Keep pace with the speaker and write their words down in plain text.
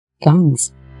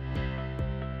Gongs.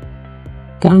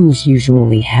 Gongs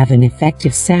usually have an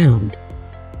effective sound.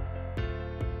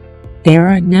 There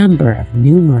are a number of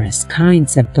numerous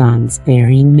kinds of gongs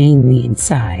varying mainly in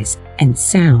size and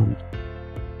sound.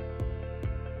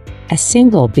 A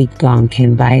single big gong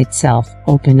can by itself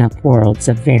open up worlds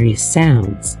of various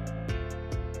sounds.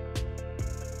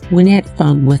 When at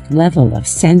some with level of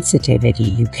sensitivity,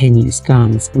 you can use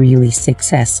gongs really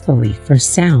successfully for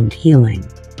sound healing.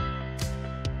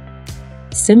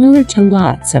 Similar to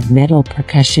lots of metal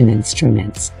percussion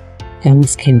instruments,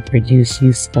 gongs can produce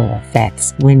useful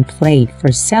effects when played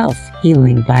for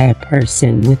self-healing by a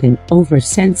person with an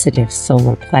oversensitive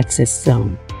solar plexus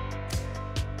zone.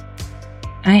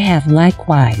 I have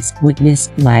likewise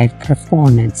witnessed live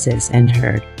performances and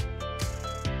heard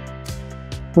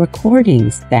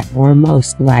recordings that were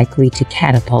most likely to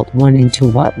catapult one into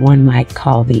what one might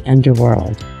call the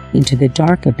underworld, into the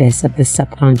dark abyss of the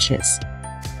subconscious.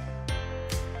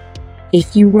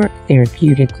 If you work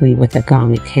therapeutically with a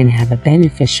gong, it can have a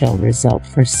beneficial result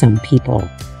for some people.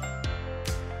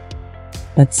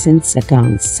 But since a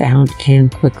gong's sound can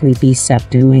quickly be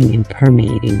subduing and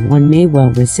permeating, one may well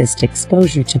resist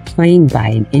exposure to playing by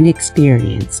an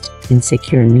inexperienced,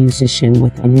 insecure musician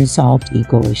with unresolved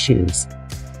ego issues.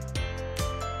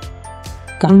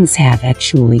 Gongs have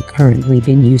actually currently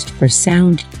been used for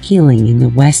sound healing in the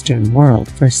Western world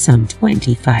for some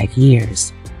 25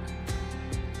 years.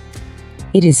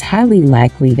 It is highly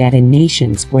likely that in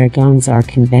nations where gongs are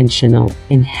conventional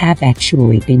and have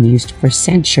actually been used for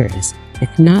centuries,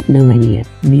 if not millennia,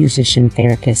 musician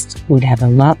therapists would have a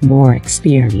lot more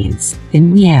experience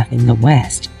than we have in the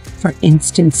West. For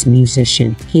instance,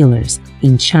 musician healers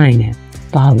in China,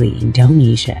 Bali,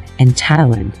 Indonesia, and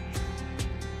Thailand.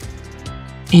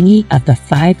 Any of the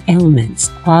 5 elements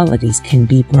qualities can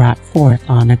be brought forth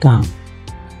on a gong.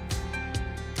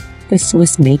 The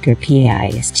Swiss maker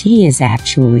PIST has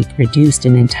actually produced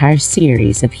an entire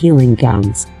series of healing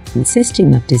gongs,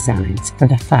 consisting of designs for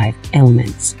the 5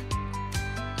 elements.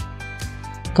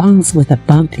 Gongs with a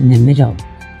bump in the middle,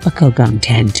 buccal gong,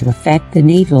 tend to affect the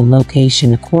navel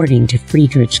location according to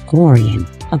Friedrich Florian,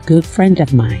 a good friend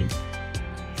of mine.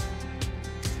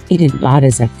 It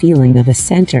embodies a feeling of a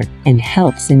center and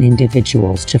helps in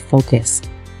individuals to focus